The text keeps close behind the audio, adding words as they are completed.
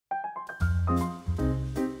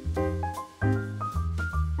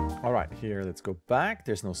All right, here, let's go back.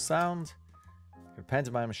 There's no sound. Your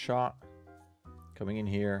pantomime shot coming in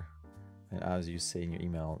here. And as you say in your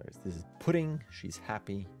email, this is pudding. She's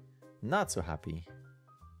happy. Not so happy.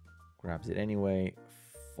 Grabs it anyway.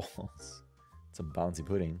 False. It's a bouncy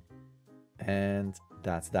pudding. And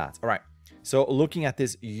that's that. All right. So looking at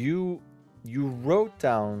this, you wrote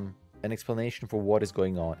down an explanation for what is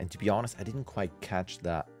going on. And to be honest, I didn't quite catch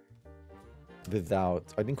that I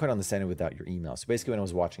didn't quite understand it without your email. So basically when I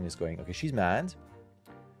was watching this going, okay, she's mad.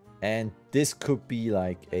 And this could be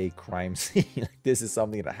like a crime scene. Like this is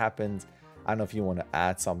something that happened. I don't know if you want to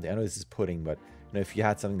add something. I know this is pudding, but you know, if you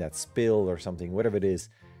had something that spilled or something, whatever it is,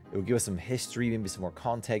 it will give us some history, maybe some more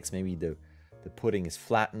context. Maybe the pudding is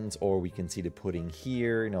flattened, or we can see the pudding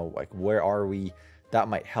here. You know, like where are we? That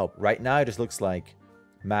might help. Right now, it just looks like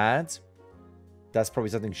mad. That's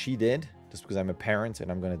probably something she did, just because I'm a parent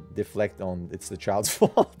and I'm gonna deflect on it's the child's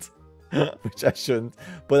fault, which I shouldn't.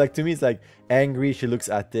 But like to me, it's like angry. She looks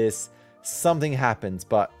at this. Something happens,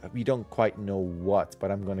 but we don't quite know what.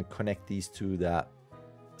 But I'm gonna connect these two that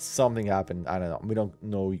something happened. I don't know. We don't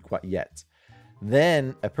know quite yet.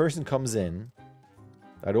 Then a person comes in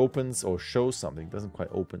that opens or shows something. Doesn't quite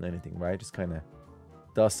open anything, right? Just kind of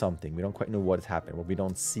does something. We don't quite know what has happened. Well, we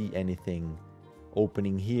don't see anything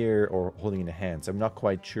opening here or holding in a hand. So I'm not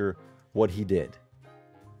quite sure what he did.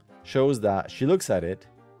 Shows that she looks at it,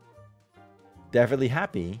 definitely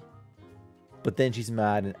happy, but then she's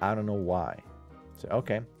mad and I don't know why. So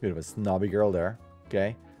okay, bit of a snobby girl there.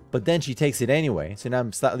 Okay, but then she takes it anyway. So now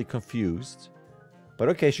I'm slightly confused. But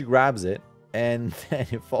okay, she grabs it and then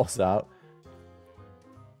it falls out.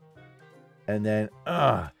 And then,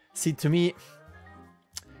 see, to me,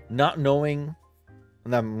 not knowing,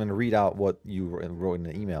 and I'm going to read out what you wrote in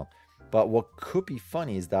the email, but what could be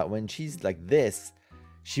funny is that when she's like this,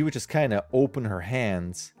 she would just kind of open her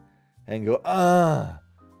hands and go,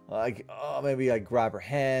 like, maybe like grab her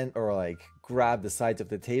hand or like grab the sides of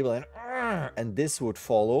the table and this would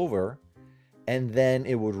fall over and then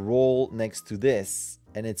it would roll next to this.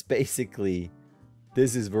 And it's basically,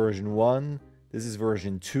 this is version 1. This is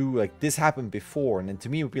version 2. Like this happened before. And then to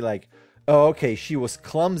me, it would be like, oh, okay, she was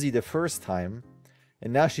clumsy the first time.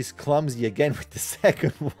 And now she's clumsy again with the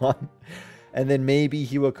second one. And then maybe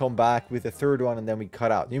he will come back with the third one and then we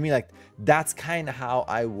cut out. You mean like, that's kind of how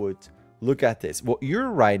I would look at this. What you're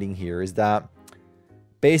writing here is that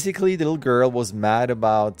basically the little girl was mad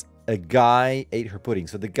about a guy ate her pudding.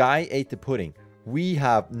 So the guy ate the pudding. We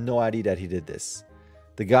have no idea that he did this.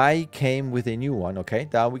 The guy came with a new one, okay?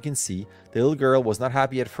 That we can see. The little girl was not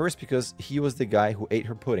happy at first because he was the guy who ate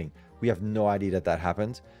her pudding. We have no idea that that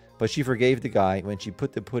happened. But she forgave the guy. When she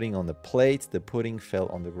put the pudding on the plate, the pudding fell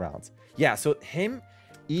on the ground. Yeah, so him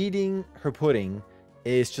eating her pudding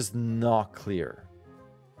is just not clear.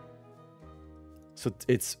 So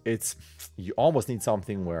it's you almost need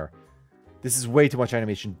something where this is way too much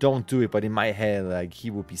animation. Don't do it. But in my head, like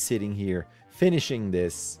he would be sitting here finishing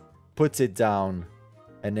this, puts it down.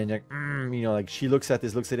 And then, like, you know, like she looks at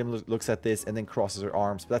this, looks at him, looks at this, and then crosses her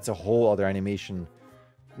arms. But that's a whole other animation,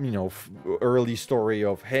 you know, early story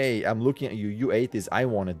of, hey, I'm looking at you. You ate this. I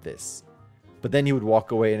wanted this. But then he would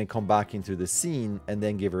walk away and then come back into the scene and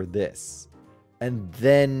then give her this. And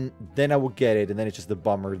then I would get it. And then it's just the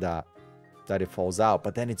bummer that it falls out.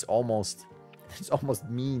 But then it's almost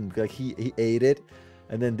mean. Like he ate it.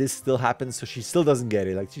 And then this still happens. So she still doesn't get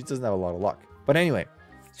it. Like she doesn't have a lot of luck. But anyway,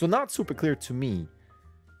 so not super clear to me.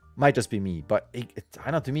 Might just be me, but I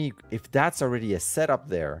don't know, to me, if that's already a setup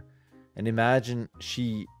there, and imagine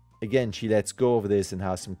she lets go of this and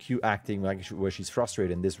has some cute acting like where she's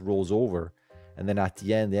frustrated and this rolls over, and then at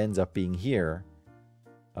the end it ends up being here.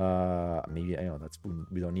 Maybe, I know that's,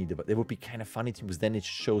 we don't need it, but it would be kind of funny to me because then it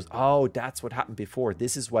shows, oh, that's what happened before.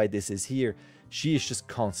 This is why this is here. She is just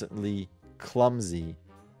constantly clumsy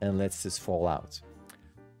and lets this fall out.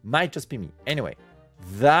 Might just be me. Anyway.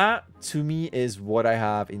 That, to me, is what I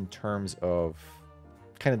have in terms of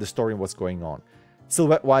kind of the story and what's going on.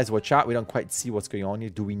 Silhouette-wise, watch out. We don't quite see what's going on here.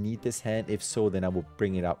 Do we need this hand? If so, then I will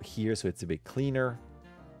bring it out here so it's a bit cleaner.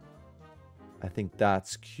 I think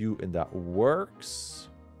that's cute and that works.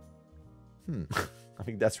 I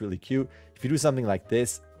think that's really cute. If you do something like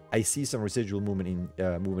this, I see some residual movement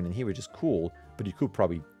in here, which is cool. But you could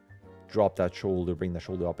probably drop that shoulder, bring that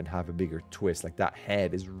shoulder up, and have a bigger twist. Like that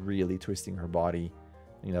head is really twisting her body.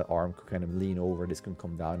 You know, that arm could kind of lean over. This can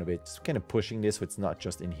come down a bit. Just kind of pushing this so it's not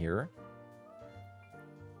just in here.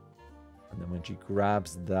 And then when she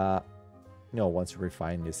grabs that, you know, once you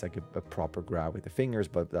refine this, like a proper grab with the fingers,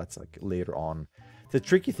 but that's like later on. The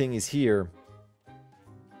tricky thing is here,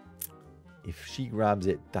 if she grabs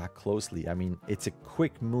it that closely, I mean, it's a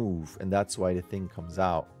quick move, and that's why the thing comes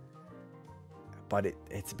out. but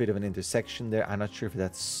it's a bit of an intersection there. I'm not sure if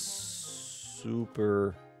that's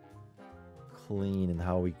super clean and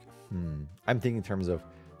how we... I'm thinking in terms of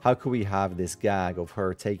how could we have this gag of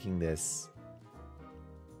her taking this.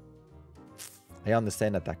 I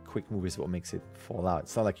understand that that quick move is what makes it fall out.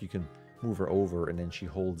 It's not like you can move her over and then she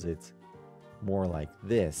holds it more like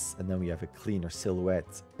this, and then we have a cleaner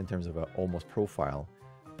silhouette in terms of an almost profile,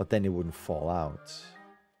 but then it wouldn't fall out.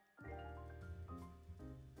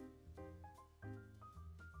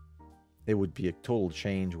 It would be a total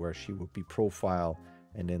change where she would be profile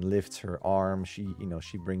and then lifts her arm. She, you know,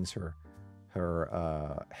 she brings her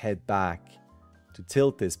head back to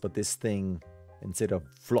tilt this, but this thing, instead of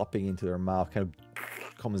flopping into her mouth, kind of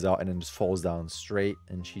comes out and then just falls down straight,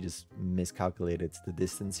 and she just miscalculated the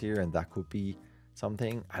distance here, and that could be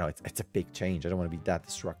something. I know it's a big change. I don't want to be that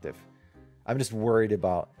destructive. I'm just worried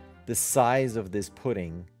about the size of this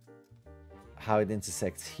pudding, how it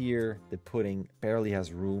intersects here. The pudding barely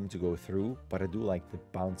has room to go through, but I do like the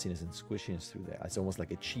bounciness and squishiness through there. It's almost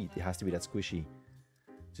like a cheat. It has to be that squishy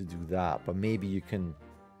to do that. But maybe you can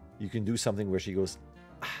do something where she goes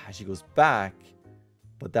back,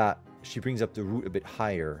 but that she brings up the root a bit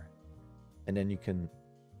higher, and then you can,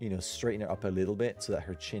 you know, straighten her up a little bit so that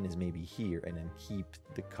her chin is maybe here, and then keep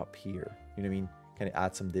the cup here. You know what I mean? Kind of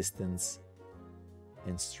add some distance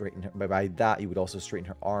and straighten her. By that, you would also straighten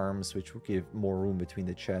her arms, which would give more room between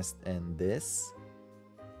the chest and this.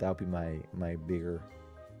 That would be my bigger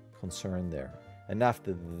concern there. And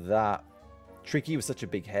after that, tricky with such a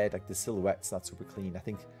big head, like the silhouette's not super clean. I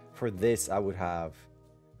think for this, I would have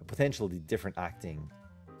a potentially different acting.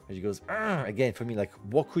 And she goes, again, for me, like,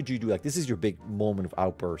 what could you do? Like, this is your big moment of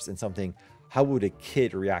outburst and something. How would a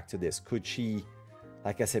kid react to this? Could she,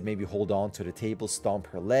 like I said, maybe hold on to the table, stomp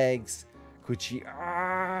her legs? Could she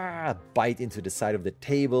bite into the side of the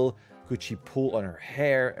table? Could she pull on her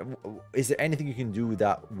hair? Is there anything you can do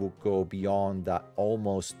that will go beyond that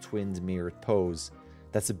almost twins mirrored pose?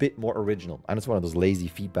 That's a bit more original. I know it's one of those lazy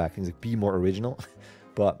feedback things, like be more original.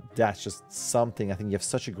 But that's just something. I think you have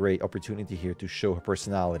such a great opportunity here to show her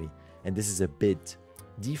personality. And this is a bit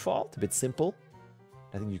default, a bit simple.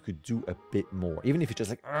 I think you could do a bit more. Even if you're just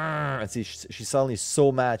like, and see, she's suddenly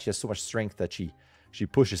so mad. She has so much strength that she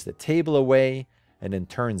pushes the table away and then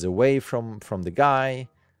turns away from the guy.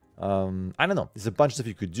 I don't know. There's a bunch of stuff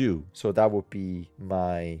you could do. So that would be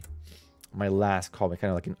my last comment,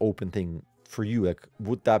 kind of like an open thing for you. Like,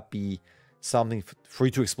 would that be something for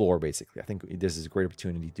you to explore, basically? I think this is a great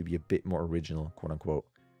opportunity to be a bit more original, quote unquote,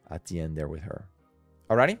 at the end there with her.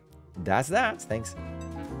 Alrighty, that's that. Thanks.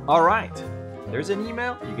 All right, there's an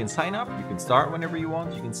email. You can sign up. You can start whenever you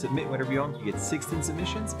want. You can submit whenever you want. You get 16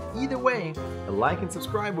 submissions. Either way, a like and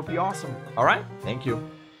subscribe would be awesome. All right, thank you.